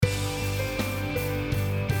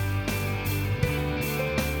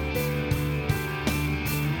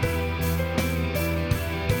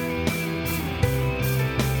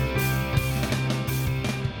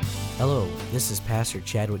This is Pastor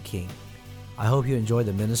Chadwick King. I hope you enjoy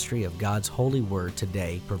the ministry of God's holy word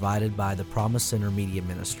today provided by the Promise Center Media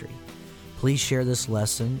Ministry. Please share this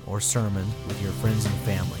lesson or sermon with your friends and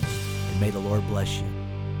family, and may the Lord bless you.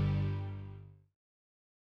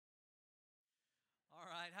 All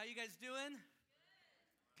right, how you guys doing?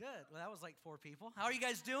 Good. Well, that was like 4 people. How are you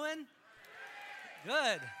guys doing?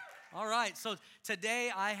 Good. All right, so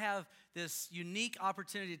today I have this unique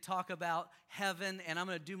opportunity to talk about heaven, and I'm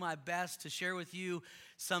going to do my best to share with you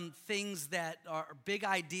some things that are big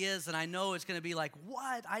ideas, and I know it's going to be like,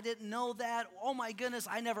 what? I didn't know that. Oh my goodness,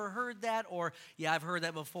 I never heard that, or yeah, I've heard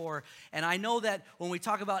that before. And I know that when we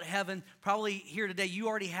talk about heaven, probably here today, you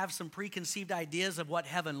already have some preconceived ideas of what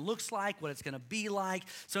heaven looks like, what it's going to be like.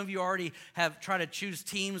 Some of you already have tried to choose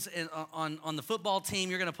teams on the football team.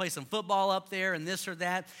 You're going to play some football up there and this or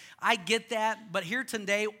that. I get that, but here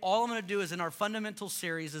today, all I'm going to do is in our fundamental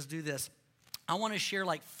series is do this. I want to share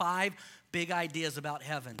like 5 big ideas about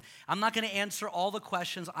heaven. I'm not going to answer all the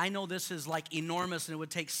questions. I know this is like enormous and it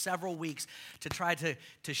would take several weeks to try to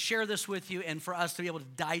share this with you and for us to be able to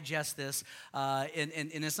digest this. And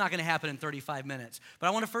it's not going to happen in 35 minutes. But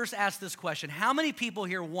I want to first ask this question. How many people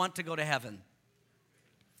here want to go to heaven?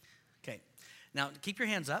 Okay. Now, keep your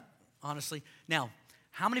hands up, honestly. Now,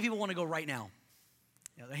 how many people want to go right now?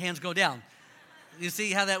 Yeah, their hands go down. You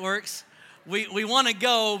see how that works? We want to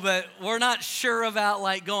go, but we're not sure about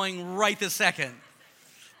like going right this second.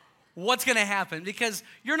 What's going to happen? Because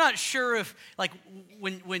you're not sure if like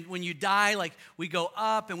when you die, like we go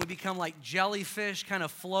up and we become like jellyfish kind of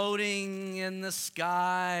floating in the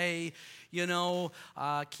sky, you know,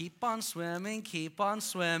 keep on swimming, keep on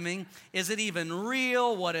swimming. Is it even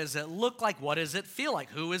real? What does it look like? What does it feel like?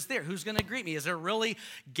 Who is there? Who's going to greet me? Is there really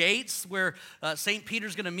gates where St.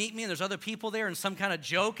 Peter's going to meet me and there's other people there and some kind of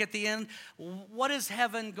joke at the end? What is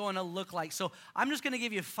heaven going to look like? So I'm just going to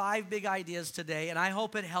give you 5 big ideas today, and I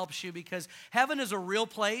hope it helps you because heaven is a real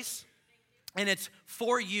place, and it's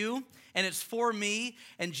for you. And it's for me,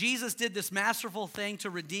 and Jesus did this masterful thing to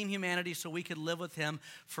redeem humanity so we could live with him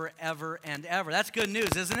forever and ever. That's good news,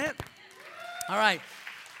 isn't it? All right.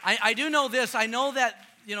 I do know this. I know that,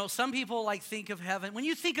 you know, some people like think of heaven. When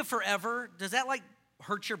you think of forever, does that like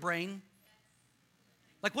hurt your brain?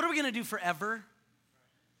 Like, what are we going to do forever?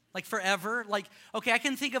 Like forever? Like, okay, I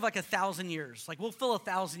can think of like 1,000 years. Like we'll fill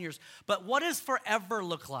 1,000 years. But what does forever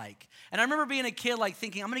look like? And I remember being a kid like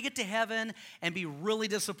thinking, I'm going to get to heaven and be really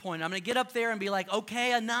disappointed. I'm going to get up there and be like,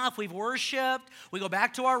 okay, enough. We've worshiped. We go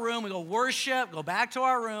back to our room. We go worship. Go back to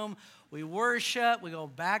our room. We worship. We go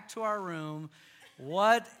back to our room.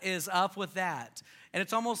 What is up with that? And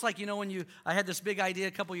it's almost like, you know, I had this big idea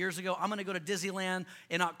a couple years ago, I'm going to go to Disneyland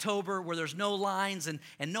in October where there's no lines and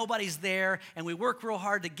nobody's there, and we work real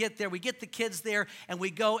hard to get there. We get the kids there, and we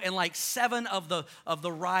go, and like 7 of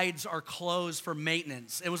the rides are closed for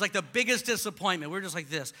maintenance. It was like the biggest disappointment. We're just like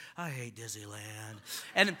this, I hate Disneyland.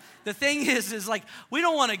 And the thing is like, we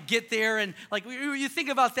don't want to get there, and like, you think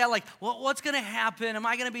about that, like, well, what's going to happen? Am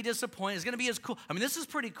I going to be disappointed? Is it going to be as cool? I mean, this is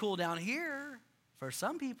pretty cool down here for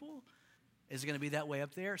some people. Is it going to be that way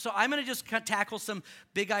up there? So I'm going to just tackle some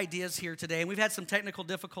big ideas here today. And we've had some technical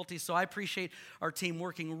difficulties, so I appreciate our team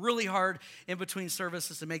working really hard in between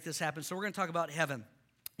services to make this happen. So we're going to talk about heaven.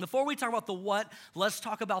 Before we talk about the what, let's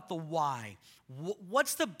talk about the why.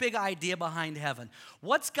 What's the big idea behind heaven?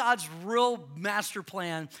 What's God's real master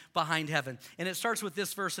plan behind heaven? And it starts with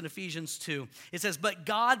this verse in Ephesians 2. It says, but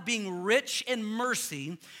God being rich in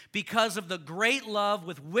mercy because of the great love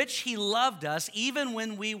with which he loved us, even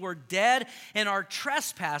when we were dead in our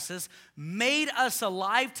trespasses, made us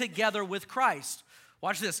alive together with Christ.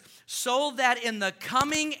 Watch this. So that in the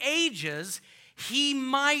coming ages, he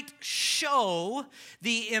might show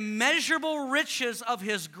the immeasurable riches of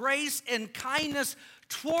his grace and kindness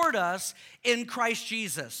toward us in Christ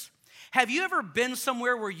Jesus. Have you ever been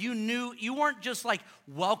somewhere where you knew you weren't just like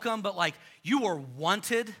welcome, but like you were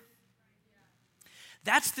wanted?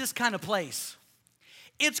 That's this kind of place.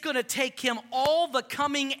 It's going to take him all the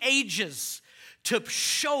coming ages to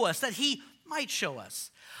show us that he might show us.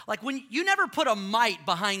 Like when you never put a might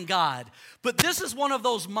behind God, but this is one of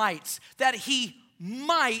those mights that he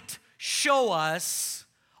might show us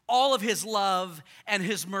all of his love and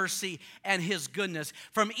his mercy and his goodness.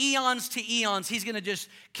 From eons to eons, he's going to just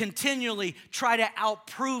continually try to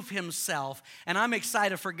outprove himself. And I'm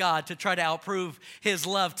excited for God to try to outprove his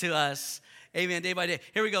love to us. Amen, day by day.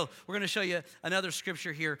 Here we go. We're going to show you another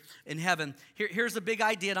scripture here in heaven. Here's the big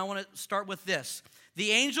idea, and I want to start with this. The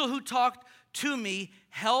angel who talked to me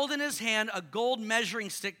held in his hand a gold measuring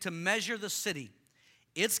stick to measure the city,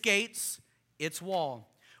 its gates, its wall.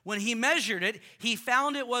 When he measured it, he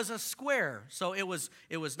found it was a square. So it was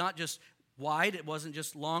not just wide. It wasn't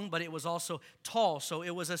just long, but it was also tall. So it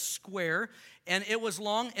was a square, and it was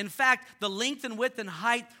long. In fact, the length and width and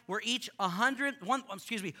height were each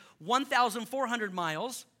 1,400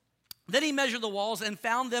 miles. Then he measured the walls and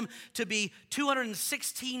found them to be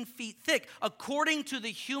 216 feet thick, according to the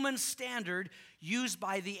human standard used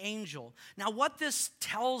by the angel. Now, what this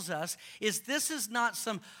tells us is this is not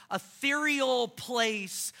some ethereal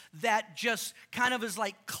place that just kind of is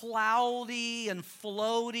like cloudy and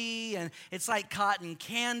floaty and it's like cotton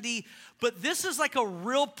candy, but this is like a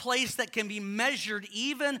real place that can be measured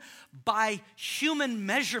even by human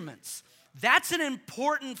measurements. That's an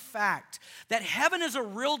important fact, that heaven is a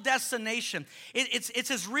real destination. It's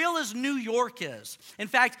as real as New York is. In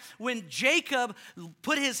fact, when Jacob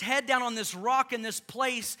put his head down on this rock in this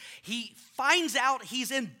place, he finds out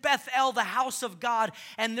he's in Bethel, the house of God,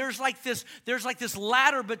 and there's like this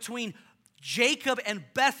ladder between Jacob and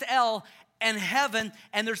Bethel and heaven,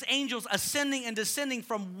 and there's angels ascending and descending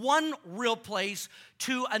from one real place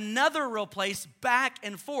to another real place, back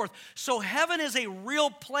and forth. So heaven is a real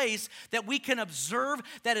place that we can observe,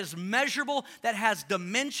 that is measurable, that has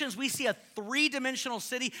dimensions. We see a three-dimensional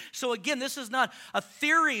city. So again, this is not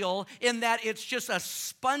ethereal in that it's just a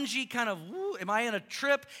spongy kind of, am I in a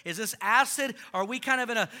trip? Is this acid? Are we kind of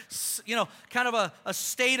in a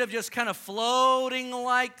state of just kind of floating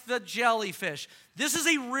like the jellyfish? This is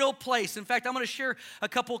a real place. In fact, I'm going to share a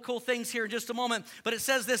couple of cool things here in just a moment. But it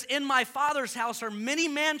says this, in my Father's house are many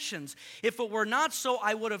mansions. If it were not so,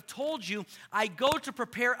 I would have told you, I go to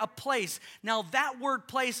prepare a place. Now, that word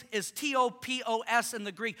place is T-O-P-O-S in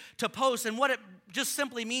the Greek, topos. And what it just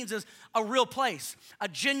simply means is a real place, a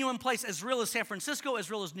genuine place, as real as San Francisco,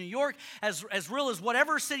 as real as New York, as real as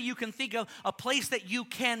whatever city you can think of, a place that you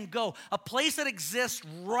can go, a place that exists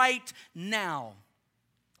right now.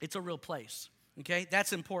 It's a real place. Okay,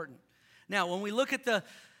 that's important. Now, when we look at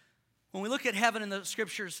heaven in the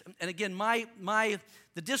scriptures, and again,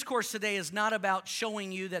 the discourse today is not about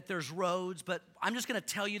showing you that there's roads, but I'm just going to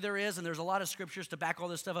tell you there is, and there's a lot of scriptures to back all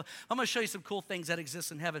this stuff up. I'm going to show you some cool things that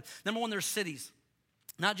exist in heaven. Number one, there's cities.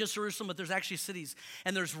 Not just Jerusalem, but there's actually cities,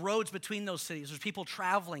 and there's roads between those cities. There's people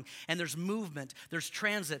traveling, and there's movement, there's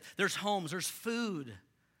transit, there's homes, there's food.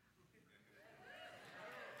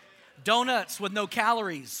 Donuts with no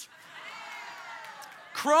calories.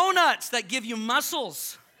 Cronuts that give you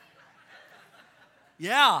muscles.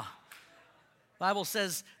 Yeah. Bible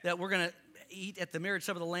says that we're going to eat at the marriage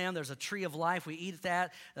supper of the Lamb. There's a tree of life. We eat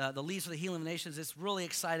that. The leaves of the healing of the nations. It's really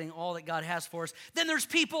exciting, all that God has for us. Then there's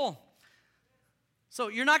people. So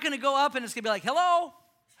you're not going to go up and it's going to be like, hello,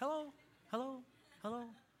 hello, hello, hello.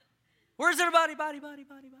 Where's everybody? Body.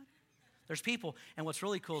 There's people. And what's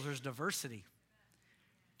really cool is there's diversity.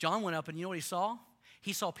 John went up and you know what he saw?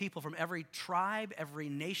 He saw people from every tribe, every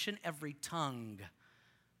nation, every tongue.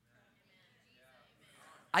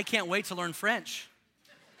 I can't wait to learn French.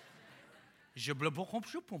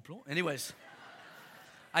 Anyways,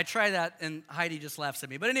 I try that and Heidi just laughs at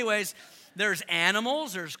me. But anyways, there's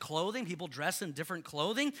animals, there's clothing, people dress in different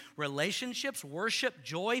clothing, relationships, worship,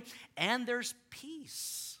 joy, and there's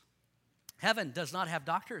peace. Heaven does not have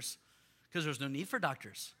doctors because there's no need for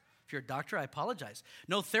doctors. If you're a doctor, I apologize.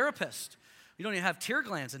 No therapist. You don't even have tear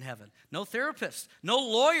glands in heaven. No therapists, no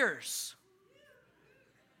lawyers,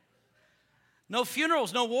 no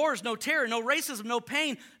funerals, no wars, no terror, no racism, no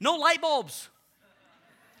pain, no light bulbs.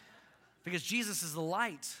 Because Jesus is the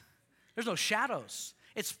light. There's no shadows.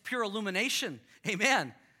 It's pure illumination.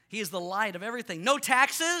 Amen. He is the light of everything. No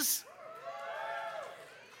taxes.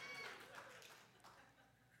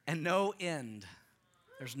 And no end.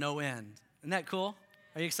 There's no end. Isn't that cool?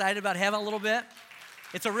 Are you excited about heaven a little bit?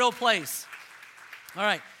 It's a real place. All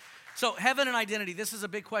right, so heaven and identity. This is a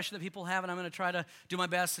big question that people have, and I'm going to try to do my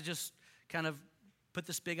best to just kind of put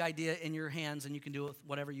this big idea in your hands, and you can do with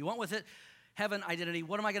whatever you want with it. Heaven, identity.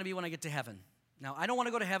 What am I going to be when I get to heaven? Now, I don't want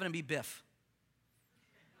to go to heaven and be Biff.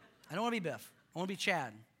 I don't want to be Biff. I want to be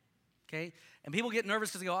Chad, okay? And people get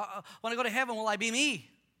nervous because they go, when I go to heaven, will I be me?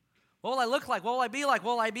 What will I look like? What will I be like?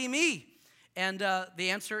 Will I be me? And the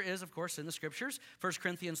answer is, of course, in the scriptures. 1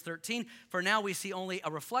 Corinthians 13, for now we see only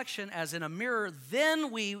a reflection as in a mirror,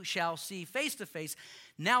 then we shall see face to face.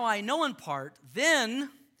 Now I know in part, then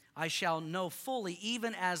I shall know fully,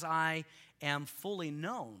 even as I am fully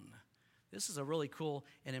known. This is a really cool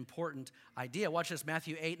and important idea. Watch this,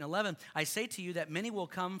 Matthew 8 and 11. I say to you that many will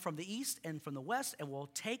come from the east and from the west and will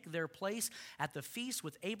take their place at the feast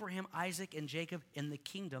with Abraham, Isaac, and Jacob in the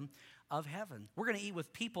kingdom of heaven. We're going to eat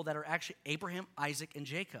with people that are actually Abraham, Isaac, and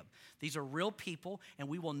Jacob. These are real people, and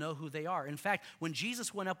we will know who they are. In fact, when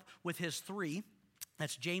Jesus went up with his three,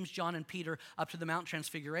 That's James, John, and Peter up to the Mount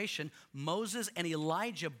Transfiguration. Moses and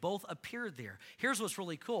Elijah both appeared there. Here's what's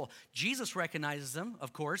really cool. Jesus recognizes them,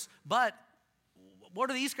 of course, but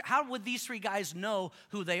how would these three guys know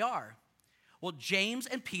who they are? Well, James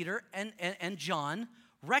and Peter and John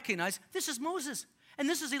recognize this is Moses and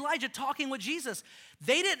this is Elijah talking with Jesus.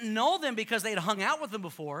 They didn't know them because they'd hung out with them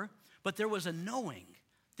before, but there was a knowing.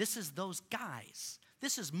 This is those guys.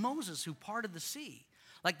 This is Moses who parted the sea.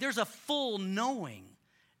 Like there's a full knowing,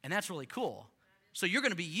 and that's really cool. So you're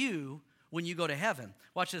going to be you when you go to heaven.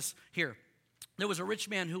 Watch this here. There was a rich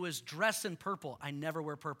man who was dressed in purple. I never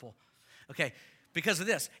wear purple. Okay, because of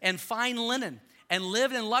this. And fine linen, and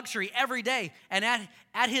lived in luxury every day. And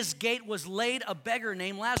at his gate was laid a beggar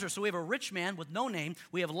named Lazarus. So we have a rich man with no name.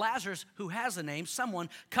 We have Lazarus who has a name, someone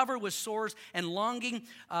covered with sores and longing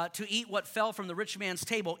to eat what fell from the rich man's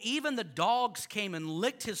table. Even the dogs came and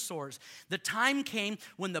licked his sores. The time came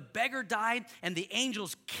when the beggar died and the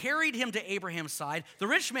angels carried him to Abraham's side. The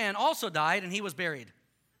rich man also died and he was buried.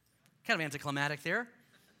 Kind of anticlimactic there.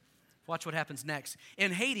 Watch what happens next.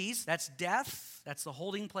 In Hades, that's death. That's the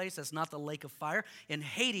holding place. That's not the lake of fire. In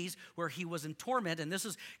Hades, where he was in torment, and this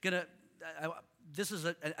is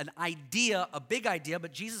an idea, a big idea,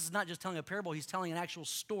 but Jesus is not just telling a parable. He's telling an actual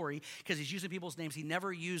story because he's using people's names. He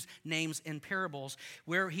never used names in parables.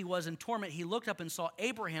 Where he was in torment, he looked up and saw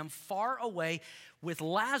Abraham far away with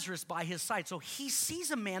Lazarus by his side. So he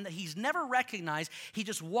sees a man that he's never recognized. He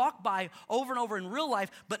just walked by over and over in real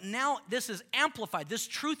life, but now this is amplified. This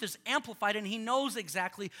truth is amplified, and he knows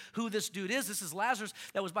exactly who this dude is. This is Lazarus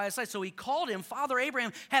that was by his side. So he called him, Father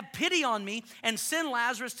Abraham, have pity on me and send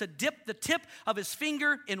Lazarus to dip the tip of his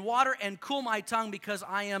finger in water and cool my tongue because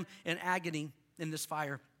I am in agony in this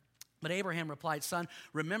fire. But Abraham replied, Son,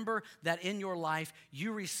 remember that in your life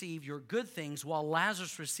you received your good things while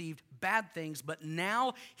Lazarus received bad things, but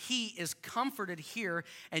now he is comforted here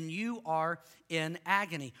and you are in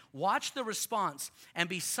agony. Watch the response. And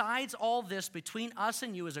besides all this, between us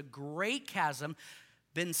and you is a great chasm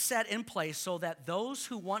been set in place so that those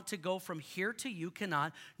who want to go from here to you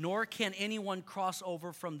cannot, nor can anyone cross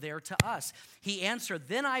over from there to us. He answered,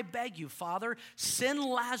 Then I beg you, Father, send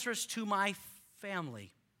Lazarus to my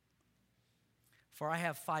family. For I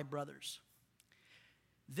have 5 brothers.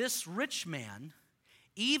 This rich man,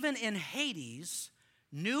 even in Hades,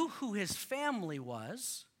 knew who his family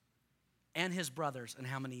was and his brothers and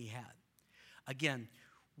how many he had. Again,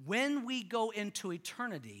 when we go into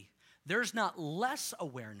eternity, there's not less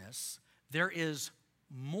awareness, there is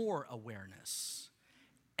more awareness.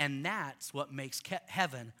 And that's what makes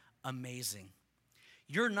heaven amazing.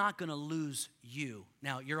 You're not going to lose you.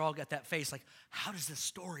 Now, you're all got that face like, how does this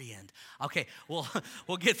story end? Okay, well,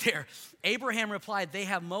 we'll get there. Abraham replied, they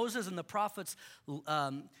have Moses and the prophets.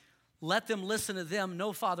 Let them listen to them.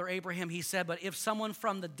 No, Father Abraham, he said, but if someone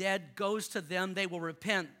from the dead goes to them, they will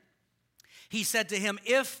repent. He said to him,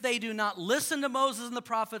 if they do not listen to Moses and the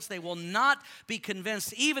prophets, they will not be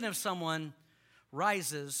convinced, even if someone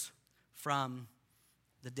rises from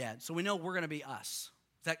the dead. So we know we're going to be us.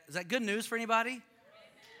 Is that good news for anybody?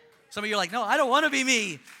 Some of you are like, no, I don't want to be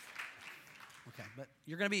me. Okay, but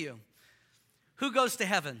you're going to be you. Who goes to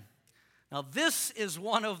heaven? Now, this is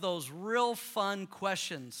one of those real fun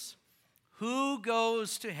questions. Who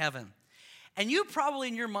goes to heaven? And you probably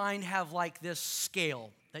in your mind have like this scale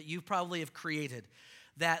that you probably have created.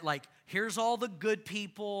 That like, here's all the good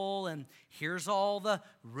people and here's all the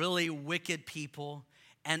really wicked people.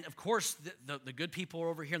 And of course, the good people are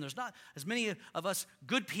over here, and there's not as many of us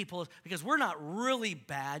good people because we're not really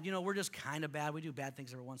bad. You know, we're just kind of bad. We do bad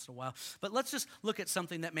things every once in a while. But let's just look at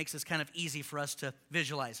something that makes this kind of easy for us to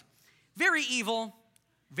visualize. Very evil,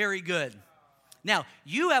 very good. Now,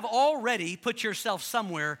 you have already put yourself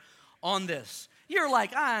somewhere on this. You're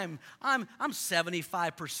like, I'm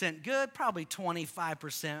 75% good, probably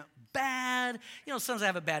 25% bad. You know, sometimes I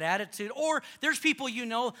have a bad attitude. Or there's people you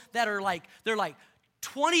know that are like, they're like,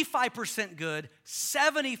 25% good,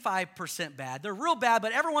 75% bad. They're real bad,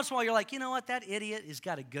 but every once in a while you're like, you know what, that idiot has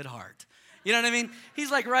got a good heart. You know what I mean? He's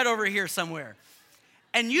like right over here somewhere.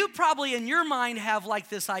 And you probably in your mind have like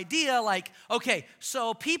this idea like, okay,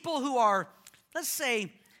 so people who are, let's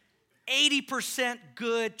say, 80%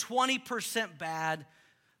 good, 20% bad,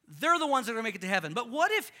 they're the ones that are going to make it to heaven. But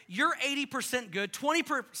what if you're 80% good,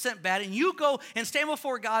 20% bad, and you go and stand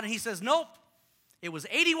before God and he says, nope, it was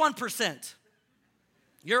 81%.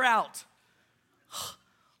 You're out.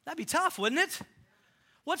 That'd be tough, wouldn't it?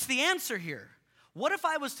 What's the answer here? What if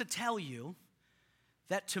I was to tell you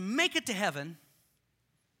that to make it to heaven,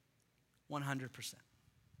 100%?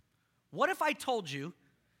 What if I told you,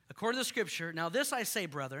 according to the scripture, now this I say,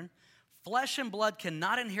 brethren, flesh and blood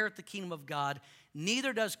cannot inherit the kingdom of God,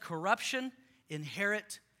 neither does corruption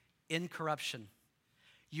inherit incorruption.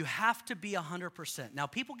 You have to be 100%. Now,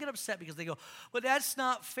 people get upset because they go, but that's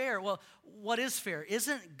not fair. Well, what is fair?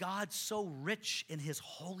 Isn't God so rich in his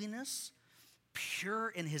holiness, pure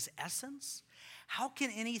in his essence? How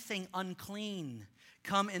can anything unclean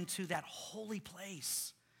come into that holy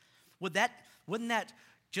place? Wouldn't that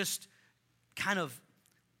just kind of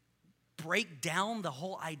break down the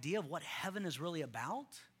whole idea of what heaven is really about?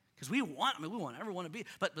 Because we want everyone to be,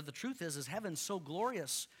 but the truth is heaven's so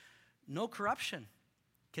glorious, no corruption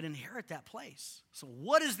can inherit that place. So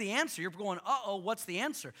what is the answer? You're going, what's the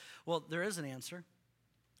answer? Well, there is an answer.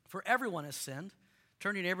 For everyone has sinned.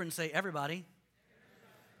 Turn to your neighbor and say, everybody.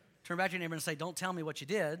 Turn back to your neighbor and say, don't tell me what you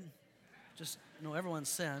did. Just know everyone's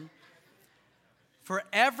sinned. For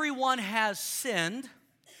everyone has sinned.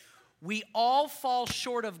 We all fall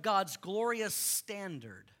short of God's glorious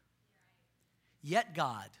standard. Yet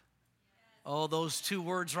God. Oh, those two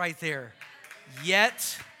words right there.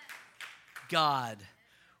 Yet God,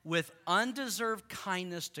 with undeserved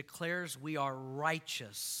kindness, declares we are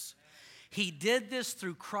righteous. He did this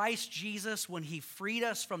through Christ Jesus when he freed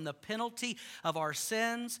us from the penalty of our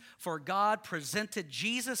sins. For God presented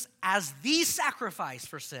Jesus as the sacrifice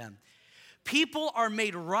for sin. People are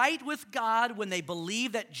made right with God when they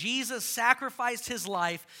believe that Jesus sacrificed his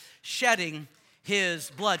life, shedding his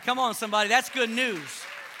blood. Come on, somebody, that's good news.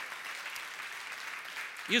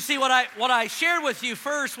 You see, what I shared with you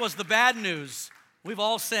first was the bad news. We've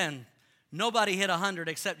all sinned. Nobody hit 100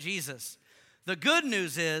 except Jesus. The good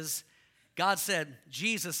news is God said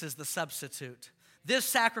Jesus is the substitute. This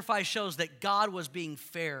sacrifice shows that God was being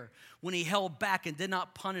fair when he held back and did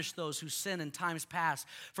not punish those who sinned in times past,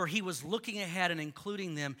 for he was looking ahead and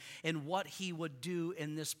including them in what he would do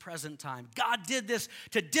in this present time. God did this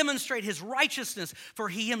to demonstrate his righteousness, for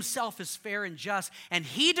he himself is fair and just, and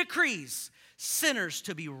he decrees sinners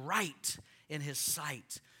to be right in his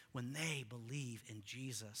sight when they believe in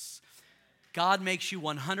Jesus. God makes you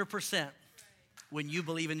 100% when you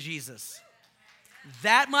believe in Jesus.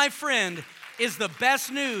 That, my friend, is the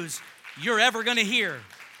best news you're ever going to hear.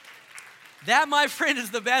 That, my friend,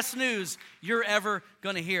 is the best news you're ever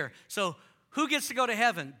going to hear. So who gets to go to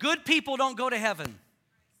heaven? Good people don't go to heaven.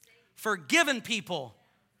 Forgiven people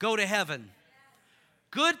go to heaven.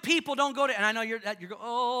 Good people don't go to, and I know you're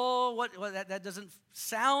going, what that doesn't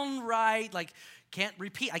sound right. Like,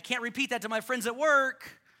 I can't repeat that to my friends at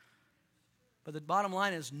work. But the bottom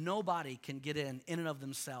line is nobody can get in and of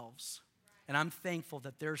themselves. And I'm thankful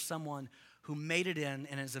that there's someone who made it in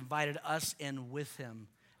and has invited us in with him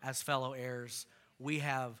as fellow heirs. We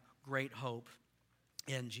have great hope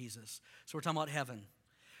in Jesus. So we're talking about heaven.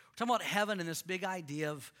 We're talking about heaven and this big idea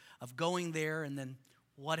of going there, and then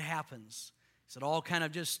what happens? Is it all kind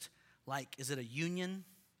of just like, is it a union?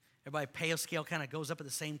 Everybody pay scale kind of goes up at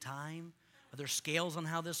the same time? Are there scales on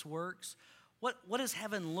how this works? What does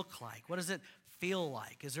heaven look like? What does it feel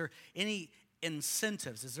like? Is there any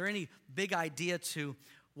incentives? Is there any big idea to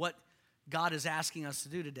what God is asking us to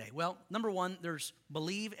do today? Well, number one, there's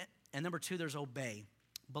believe, and number two, there's obey.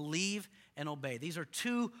 Believe and obey. These are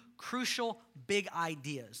two crucial big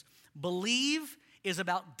ideas. Believe is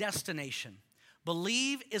about destination.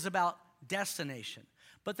 Believe is about destination.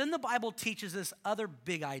 But then the Bible teaches this other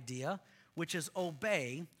big idea, which is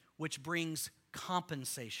obey, which brings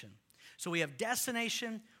compensation. So we have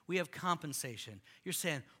destination, we have compensation. You're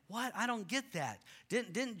saying, what? I don't get that.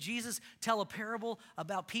 Didn't Jesus tell a parable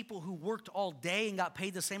about people who worked all day and got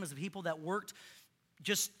paid the same as the people that worked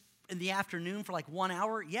just in the afternoon for like 1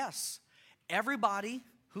 hour? Yes. Everybody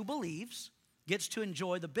who believes gets to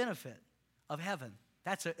enjoy the benefit of heaven.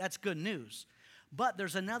 That's good news. But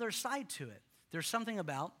there's another side to it. There's something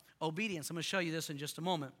about obedience. I'm going to show you this in just a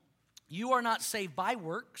moment. You are not saved by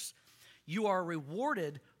works. You are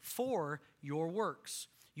rewarded for your works.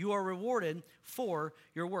 You are rewarded for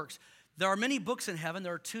your works. There are many books in heaven.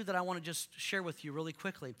 There are two that I want to just share with you really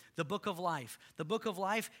quickly. The Book of Life. The Book of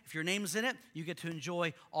Life, if your name's in it, you get to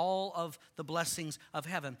enjoy all of the blessings of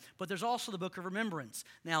heaven. But there's also the Book of Remembrance.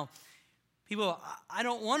 Now, people, I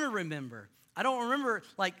don't want to remember. I don't remember,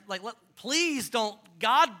 please don't,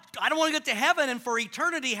 God, I don't want to get to heaven and for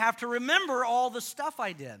eternity have to remember all the stuff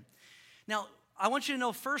I did. Now, I want you to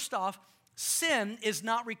know, first off, sin is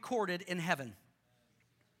not recorded in heaven.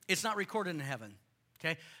 It's not recorded in heaven,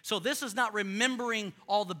 okay? So this is not remembering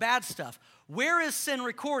all the bad stuff. Where is sin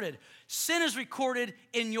recorded? Sin is recorded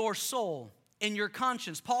in your soul. in your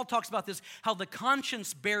conscience. Paul talks about this, how the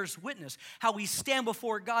conscience bears witness, how we stand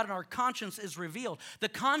before God and our conscience is revealed. The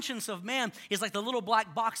conscience of man is like the little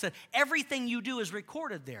black box that everything you do is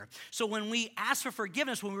recorded there. So when we ask for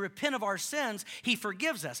forgiveness, when we repent of our sins, he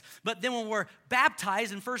forgives us. But then when we're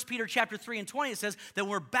baptized, in 1 Peter chapter 3 and 20, it says that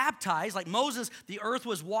we're baptized, like Moses, the earth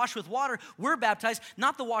was washed with water. We're baptized,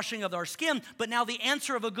 not the washing of our skin, but now the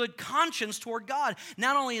answer of a good conscience toward God.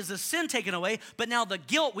 Not only is the sin taken away, but now the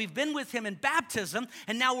guilt, we've been with him in baptism,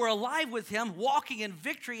 and now we're alive with him, walking in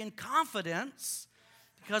victory and confidence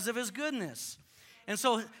because of his goodness. And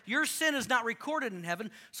so your sin is not recorded in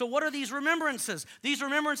heaven. So what are these remembrances? These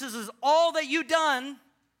remembrances is all that you've done.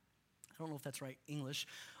 I don't know if that's right English.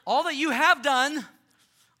 All that you have done,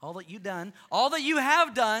 all that you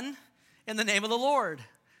have done in the name of the Lord.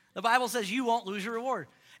 The Bible says you won't lose your reward.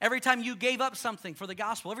 Every time you gave up something for the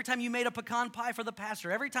gospel, every time you made a pecan pie for the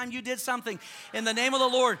pastor, every time you did something in the name of the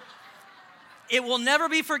Lord, it will never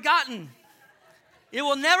be forgotten. It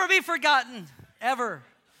will never be forgotten, ever.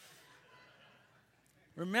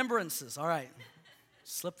 Remembrances, all right,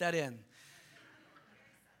 slip that in.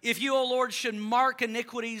 If you, O Lord, should mark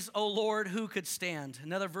iniquities, O Lord, who could stand?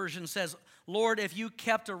 Another version says, Lord, if you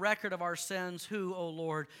kept a record of our sins, who, O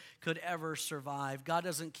Lord, could ever survive? God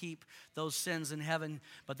doesn't keep those sins in heaven,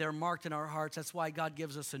 but they're marked in our hearts. That's why God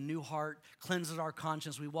gives us a new heart, cleanses our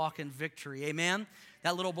conscience. We walk in victory. Amen?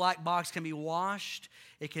 That little black box can be washed.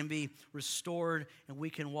 It can be restored, and we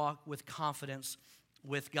can walk with confidence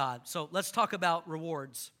with God. So let's talk about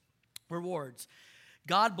rewards. Rewards.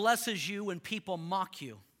 God blesses you when people mock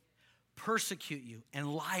you, persecute you,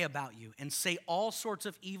 and lie about you, and say all sorts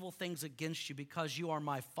of evil things against you because you are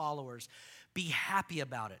my followers. Be happy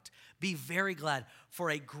about it. Be very glad, for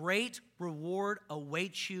a great reward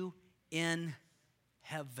awaits you in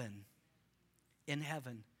heaven. In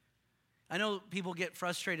heaven. I know people get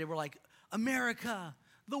frustrated. We're like, America,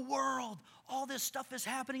 the world, all this stuff is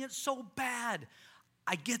happening. It's so bad.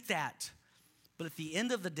 I get that. But at the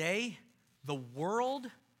end of the day, the world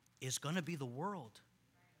is going to be the world.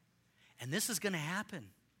 And this is going to happen.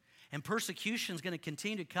 And persecution is going to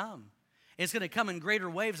continue to come. It's going to come in greater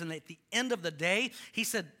waves. And at the end of the day, he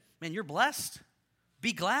said, man, you're blessed.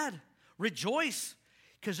 Be glad. Rejoice.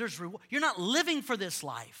 Because you're not living for this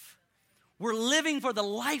life. We're living for the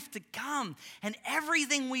life to come. And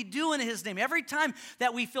everything we do in his name, every time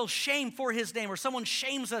that we feel shame for his name, or someone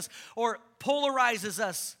shames us or polarizes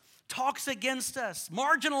us, talks against us,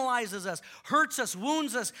 marginalizes us, hurts us,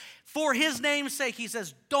 wounds us, for his name's sake, he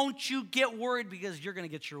says, don't you get worried, because you're going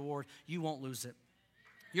to get your reward. You won't lose it.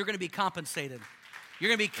 You're going to be compensated. You're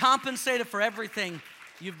going to be compensated for everything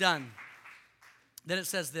you've done. Then it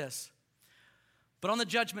says this, but on the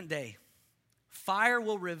judgment day, fire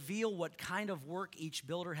will reveal what kind of work each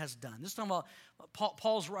builder has done. This is talking about,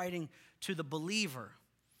 Paul's writing to the believer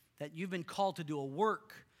that you've been called to do a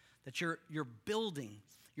work, that you're building,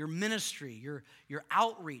 your ministry, your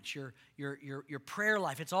outreach, your prayer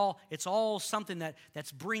life. It's all something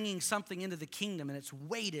that's bringing something into the kingdom, and it's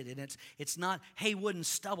weighted, and it's not hay, wood, and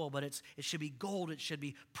stubble, but it should be gold, it should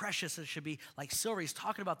be precious, it should be like silver. He's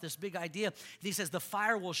talking about this big idea. And he says the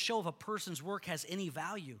fire will show if a person's work has any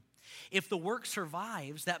value. If the work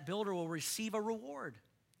survives, that builder will receive a reward.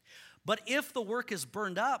 But if the work is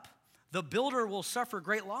burned up, the builder will suffer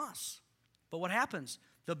great loss. But what happens?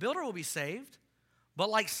 The builder will be saved, but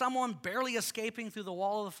like someone barely escaping through the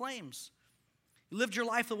wall of the flames. You lived your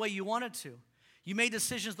life the way you wanted to. You made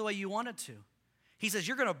decisions the way you wanted to. He says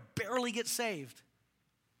you're going to barely get saved,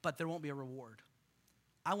 but there won't be a reward.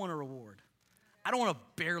 I want a reward. I don't want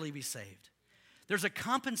to barely be saved. There's a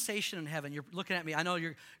compensation in heaven. You're looking at me. I know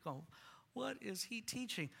you're going, what is he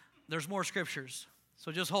teaching? There's more scriptures,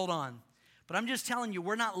 so just hold on. But I'm just telling you,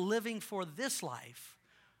 we're not living for this life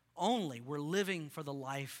only. We're living for the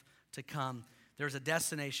life to come. There's a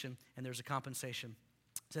destination and there's a compensation.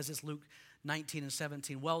 It says this, Luke 19 and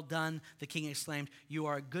 17. Well done, the king exclaimed. You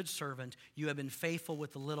are a good servant. You have been faithful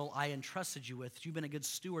with the little I entrusted you with. You've been a good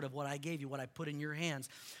steward of what I gave you, what I put in your hands.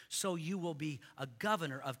 So you will be a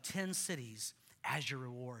governor of 10 cities as your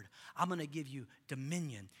reward. I'm going to give you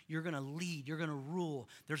dominion. You're going to lead. You're going to rule.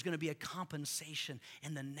 There's going to be a compensation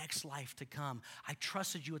in the next life to come. I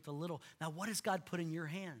trusted you with the little. Now, what has God put in your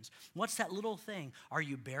hands? What's that little thing? Are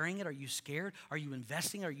you bearing it? Are you scared? Are you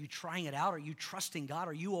investing? Are you trying it out? Are you trusting God?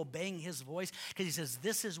 Are you obeying his voice? Because he says,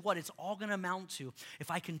 this is what it's all going to amount to. If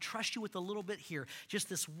I can trust you with a little bit here, just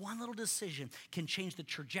this one little decision can change the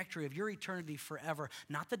trajectory of your eternity forever.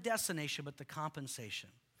 Not the destination, but the compensation.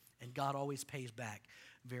 And God always pays back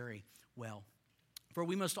very well. For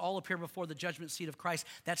we must all appear before the judgment seat of Christ.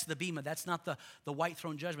 That's the bema. That's not the white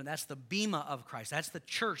throne judgment. That's the bema of Christ. That's the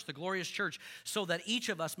church, the glorious church, so that each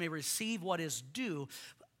of us may receive what is due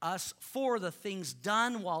us for the things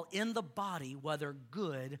done while in the body, whether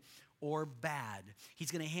good or bad. He's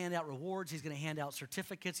going to hand out rewards. He's going to hand out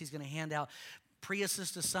certificates. He's going to hand out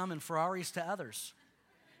Priuses to some and Ferraris to others.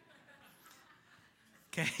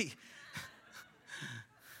 Okay.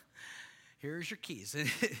 Here's your keys.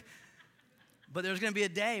 But there's going to be a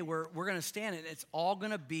day where we're going to stand and it's all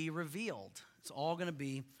going to be revealed. It's all going to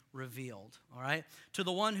be revealed, all right? To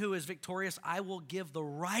the one who is victorious, I will give the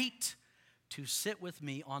right to sit with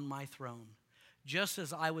me on my throne, just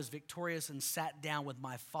as I was victorious and sat down with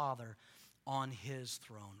my Father on his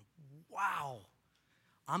throne. Wow.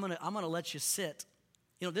 I'm gonna let you sit.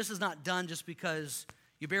 You know, this is not done just because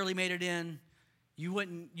you barely made it in, you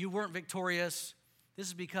weren't victorious. This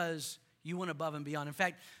is because you went above and beyond. In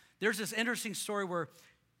fact, there's this interesting story where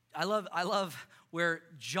I love where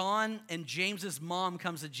John and James's mom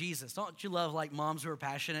comes to Jesus. Don't you love like moms who are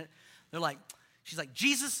passionate? She's like,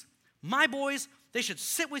 Jesus, my boys, they should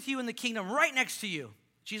sit with you in the kingdom right next to you.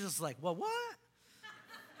 Jesus is like, well, what?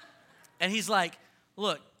 And he's like,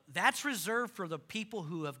 look, that's reserved for the people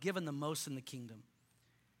who have given the most in the kingdom.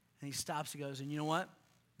 And he stops and goes, and you know what?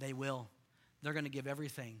 They will. They're going to give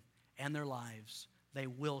everything and their lives. They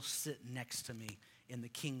will sit next to me in the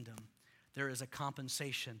kingdom. There is a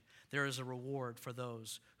compensation. There is a reward for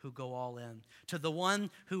those who go all in. To the one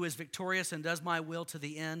who is victorious and does my will to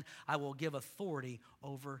the end, I will give authority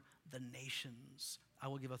over the nations. I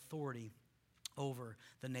will give authority over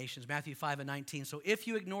the nations. Matthew 5:19. So if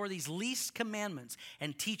you ignore these least commandments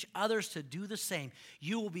and teach others to do the same,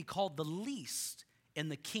 you will be called the least in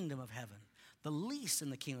the kingdom of heaven. The least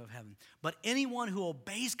in the kingdom of heaven. But anyone who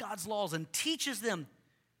obeys God's laws and teaches them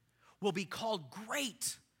will be called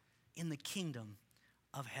great in the kingdom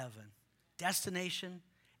of heaven. Destination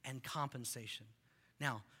and compensation.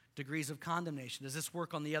 Now, degrees of condemnation. Does this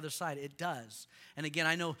work on the other side? It does. And again,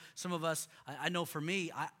 I know some of us, I know for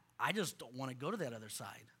me, I just don't want to go to that other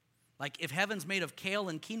side. Like if heaven's made of kale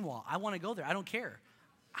and quinoa, I want to go there. I don't care.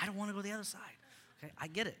 I don't want to go to the other side. Okay, I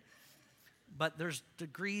get it. But there's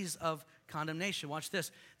degrees of condemnation. Watch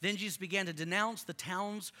this. Then Jesus began to denounce the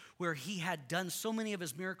towns where he had done so many of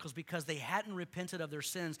his miracles because they hadn't repented of their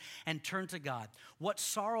sins and turned to God. What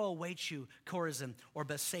sorrow awaits you, Chorazin or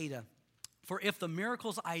Bethsaida? For if the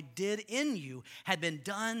miracles I did in you had been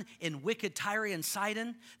done in wicked Tyre and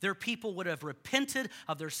Sidon, their people would have repented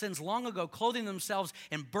of their sins long ago, clothing themselves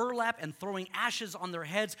in burlap and throwing ashes on their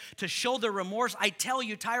heads to show their remorse. I tell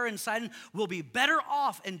you, Tyre and Sidon will be better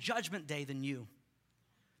off in judgment day than you.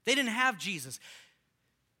 They didn't have Jesus.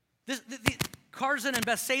 Chorazin and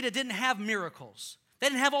Bethsaida didn't have miracles. They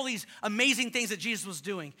didn't have all these amazing things that Jesus was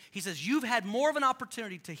doing. He says, you've had more of an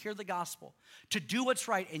opportunity to hear the gospel, to do what's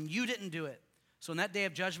right, and you didn't do it. So in that day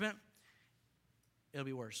of judgment, it'll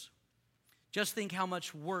be worse. Just think how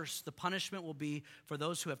much worse the punishment will be for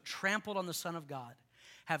those who have trampled on the Son of God,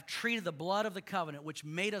 have treated the blood of the covenant, which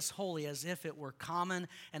made us holy, as if it were common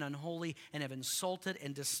and unholy, and have insulted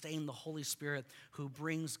and disdained the Holy Spirit who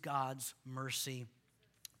brings God's mercy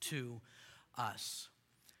to us.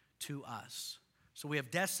 To us. So we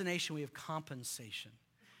have destination, we have compensation.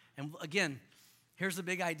 And again, here's the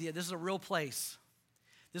big idea. This is a real place.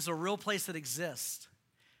 This is a real place that exists.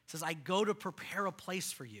 It says, I go to prepare a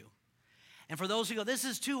place for you. And for those who go, this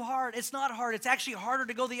is too hard. It's not hard. It's actually harder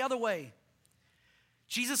to go the other way.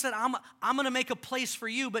 Jesus said, I'm going to make a place for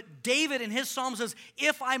you. But David in his psalm says,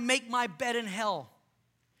 if I make my bed in hell.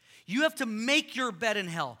 You have to make your bed in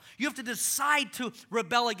hell. You have to decide to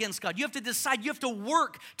rebel against God. You have to decide, you have to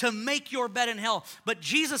work to make your bed in hell. But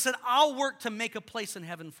Jesus said, I'll work to make a place in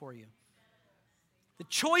heaven for you. The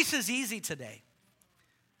choice is easy today.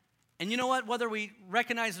 And you know what? Whether we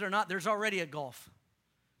recognize it or not, there's already a gulf.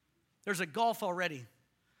 There's a gulf already.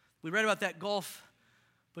 We read about that gulf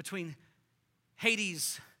between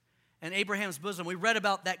Hades and Abraham's bosom. We read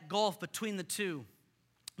about that gulf between the two.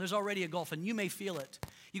 There's already a gulf, and you may feel it.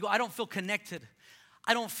 You go, I don't feel connected.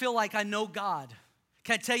 I don't feel like I know God.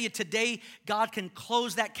 Can I tell you today, God can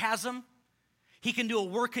close that chasm. He can do a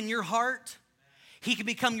work in your heart. He can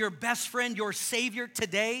become your best friend, your Savior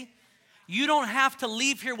today. You don't have to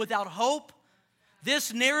leave here without hope.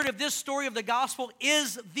 This narrative, this story of the gospel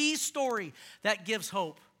is the story that gives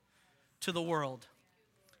hope to the world.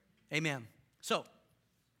 Amen. So,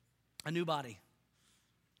 a new body.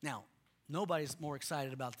 Now, nobody's more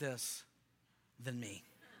excited about this than me.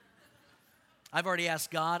 I've already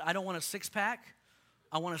asked God, I don't want a 6-pack,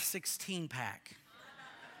 I want a 16-pack.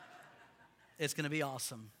 It's going to be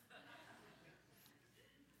awesome.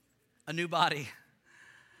 A new body.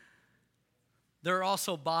 There are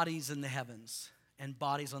also bodies in the heavens and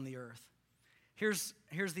bodies on the earth. Here's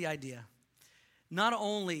the idea. Not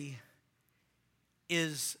only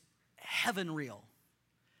is heaven real,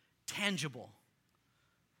 tangible,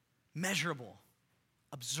 measurable,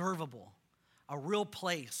 observable, a real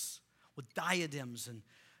place with diadems and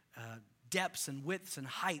depths and widths and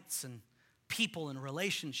heights and people and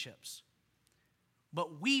relationships,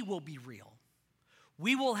 but we will be real.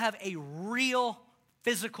 We will have a real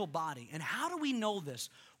physical body. And how do we know this?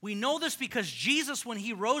 We know this because Jesus, when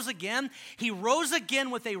he rose again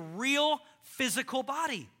with a real physical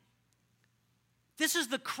body. This is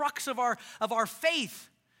the crux of our faith,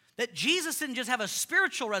 that Jesus didn't just have a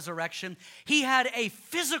spiritual resurrection, he had a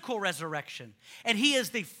physical resurrection. And he is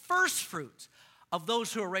the first fruit of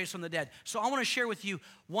those who are raised from the dead. So I want to share with you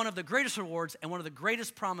one of the greatest rewards and one of the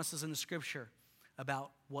greatest promises in the scripture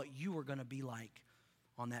about what you are going to be like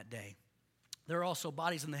on that day. There are also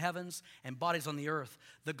bodies in the heavens and bodies on the earth.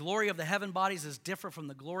 The glory of the heaven bodies is different from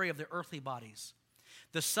the glory of the earthly bodies.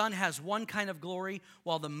 The sun has one kind of glory,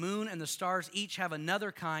 while the moon and the stars each have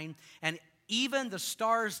another kind, and even the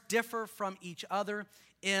stars differ from each other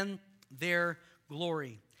in their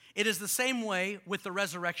glory. It is the same way with the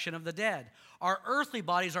resurrection of the dead. Our earthly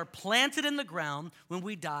bodies are planted in the ground when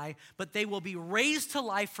we die, but they will be raised to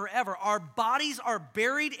life forever. Our bodies are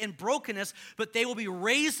buried in brokenness, but they will be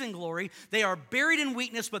raised in glory. They are buried in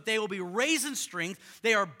weakness, but they will be raised in strength.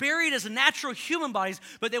 They are buried as natural human bodies,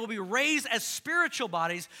 but they will be raised as spiritual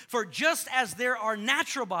bodies. For just as there are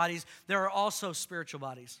natural bodies, there are also spiritual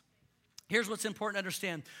bodies. Here's what's important to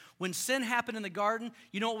understand. When sin happened in the garden,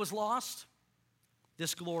 you know what was lost?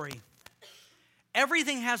 This glory.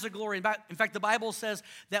 Everything has a glory. In fact, the Bible says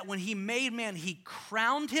that when he made man, he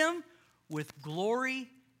crowned him with glory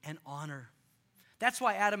and honor. That's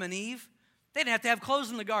why Adam and Eve, they didn't have to have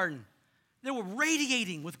clothes in the garden. They were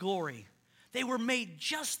radiating with glory. They were made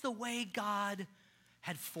just the way God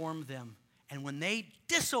had formed them. And when they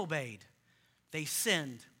disobeyed, they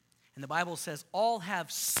sinned. And the Bible says all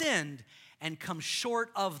have sinned and come short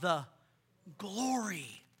of the glory.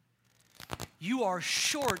 You are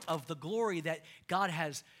short of the glory that God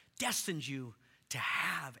has destined you to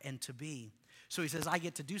have and to be. So he says, I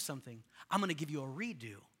get to do something. I'm going to give you a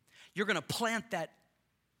redo. You're going to plant that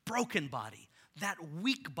broken body, that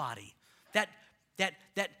weak body, that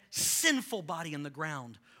sinful body in the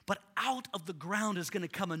ground. But out of the ground is going to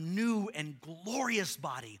come a new and glorious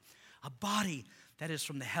body, a body that is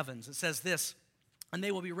from the heavens. It says this, and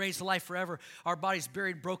they will be raised to life forever. Our bodies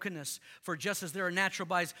buried in brokenness. For just as there are natural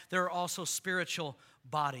bodies, there are also spiritual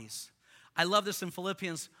bodies. I love this in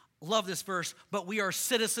Philippians. Love this verse. But we are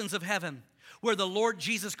citizens of heaven, where the Lord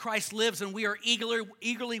Jesus Christ lives, and we are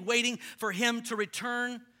eagerly waiting for him to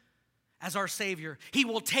return as our Savior. He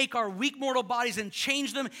will take our weak mortal bodies and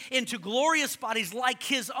change them into glorious bodies like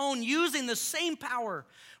his own, using the same power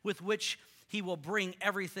with which he will bring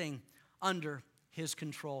everything under his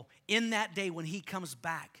control. In that day when he comes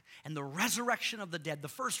back and the resurrection of the dead, the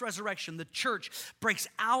first resurrection, the church breaks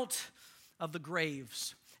out of the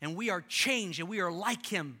graves and we are changed and we are like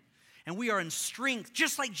him and we are in strength,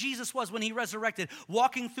 just like Jesus was when he resurrected,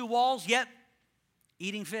 walking through walls, yet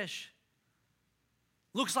eating fish.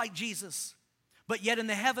 Looks like Jesus, but yet in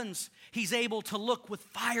the heavens, he's able to look with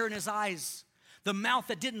fire in his eyes. The mouth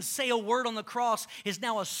that didn't say a word on the cross is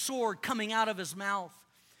now a sword coming out of his mouth.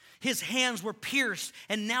 His hands were pierced,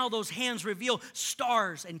 and now those hands reveal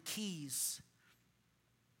stars and keys.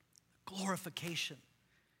 Glorification.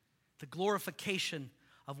 The glorification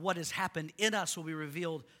of what has happened in us will be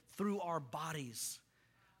revealed through our bodies.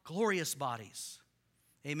 Glorious bodies.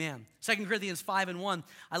 Amen. 2 Corinthians 5:1.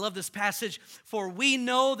 I love this passage. For we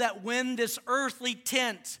know that when this earthly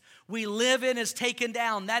tent we live in is taken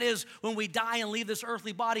down, that is, when we die and leave this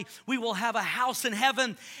earthly body, we will have a house in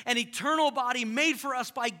heaven, an eternal body made for us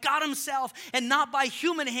by God himself and not by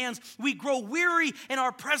human hands. We grow weary in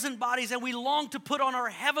our present bodies and we long to put on our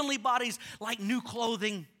heavenly bodies like new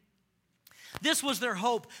clothing. This was their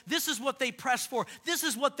hope. This is what they pressed for. This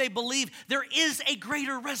is what they believed. There is a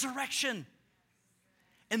greater resurrection.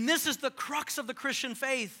 And this is the crux of the Christian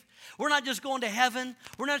faith. We're not just going to heaven.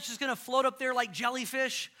 We're not just going to float up there like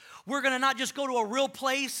jellyfish. We're going to not just go to a real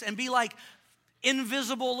place and be like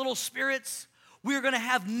invisible little spirits. We're going to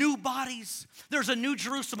have new bodies. There's a new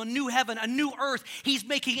Jerusalem, a new heaven, a new earth. He's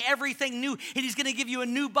making everything new, and he's going to give you a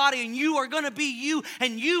new body, and you are going to be you,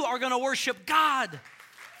 and you are going to worship God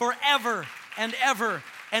forever and ever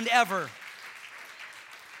and ever.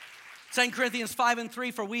 2 Corinthians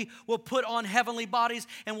 5:3, for we will put on heavenly bodies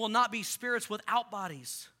and will not be spirits without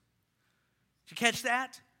bodies. Did you catch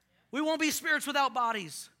that? We won't be spirits without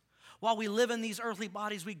bodies. While we live in these earthly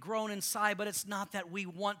bodies, we groan inside, but it's not that we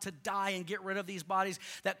want to die and get rid of these bodies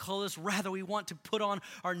that clothe us. Rather, we want to put on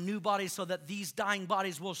our new bodies so that these dying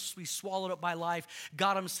bodies will be swallowed up by life.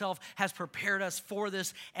 God himself has prepared us for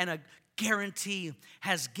this, and a guarantee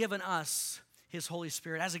has given us his Holy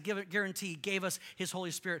Spirit. As a guarantee, he gave us his Holy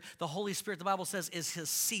Spirit. The Holy Spirit, the Bible says, is his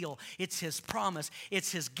seal. It's his promise.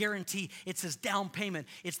 It's his guarantee. It's his down payment.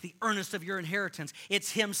 It's the earnest of your inheritance.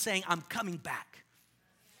 It's him saying, I'm coming back.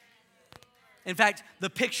 In fact, the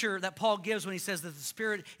picture that Paul gives when he says that the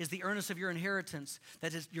Spirit is the earnest of your inheritance,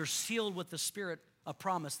 that is, you're sealed with the Spirit of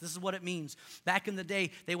promise. This is what it means. Back in the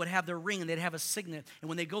day, they would have their ring and they'd have a signet. And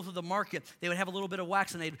when they go through the market, they would have a little bit of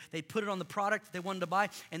wax and they'd put it on the product they wanted to buy,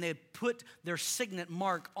 and they'd put their signet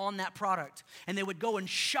mark on that product. And they would go and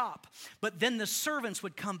shop. But then the servants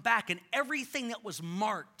would come back, and everything that was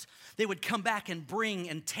marked, they would come back and bring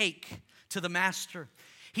and take to the master.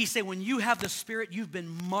 He said, when you have the Spirit, you've been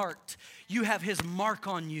marked. You have his mark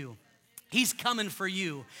on you. He's coming for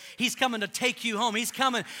you. He's coming to take you home. He's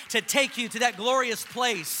coming to take you to that glorious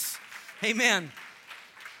place. Amen.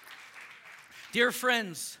 Dear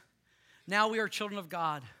friends, now we are children of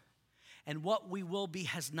God, and what we will be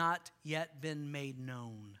has not yet been made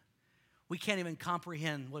known. We can't even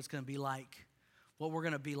comprehend what it's going to be like, what we're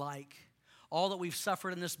going to be like. All that we've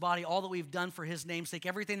suffered in this body, all that we've done for his name's sake,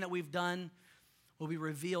 everything that we've done will be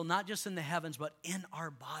revealed not just in the heavens, but in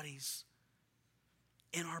our bodies.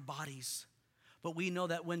 In our bodies. But we know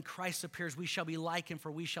that when Christ appears, we shall be like him,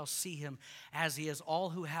 for we shall see him as he is. All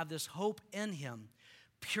who have this hope in him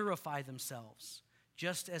purify themselves,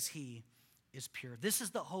 just as he is pure. This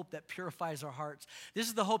is the hope that purifies our hearts. This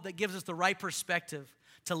is the hope that gives us the right perspective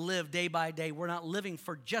to live day by day. We're not living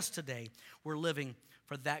for just today. We're living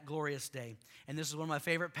for that glorious day. And this is one of my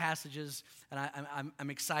favorite passages, and I'm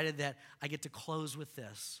excited that I get to close with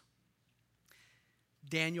this.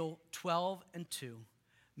 Daniel 12:2.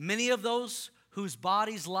 Many of those whose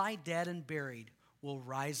bodies lie dead and buried will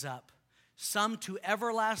rise up, some to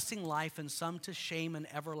everlasting life and some to shame and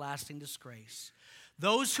everlasting disgrace.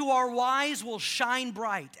 Those who are wise will shine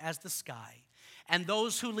bright as the sky, and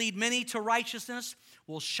those who lead many to righteousness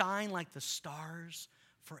will shine like the stars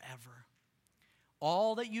forever.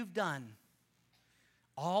 All that you've done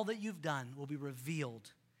will be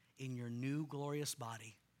revealed in your new glorious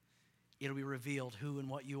body. It'll be revealed who and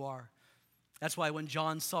what you are. That's why when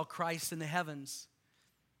John saw Christ in the heavens,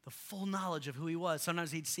 the full knowledge of who he was,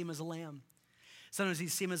 sometimes he'd see him as a lamb. Sometimes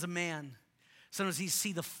he'd see him as a man. Sometimes he'd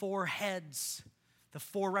see the four heads, the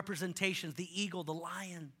four representations, the eagle, the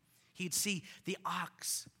lion. He'd see the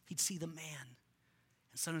ox. He'd see the man.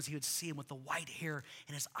 And sometimes he would see him with the white hair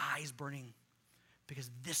and his eyes burning,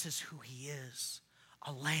 because this is who he is,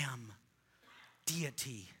 a lamb,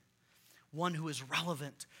 deity, one who is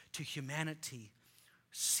relevant to humanity.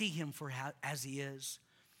 See him for as he is.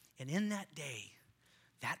 And in that day,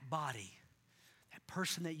 that body, that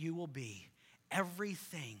person that you will be,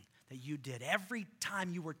 everything that you did, every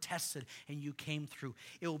time you were tested and you came through,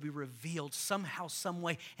 it will be revealed somehow, some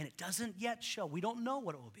way, and it doesn't yet show. We don't know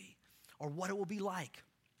what it will be or what it will be like,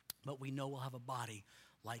 but we know we'll have a body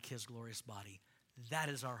like his glorious body. That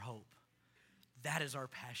is our hope. That is our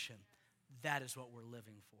passion. That is what we're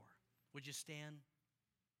living for. Would you stand?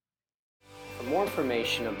 For more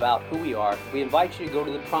information about who we are, we invite you to go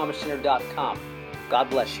to thepromisecenter.com. God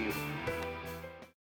bless you.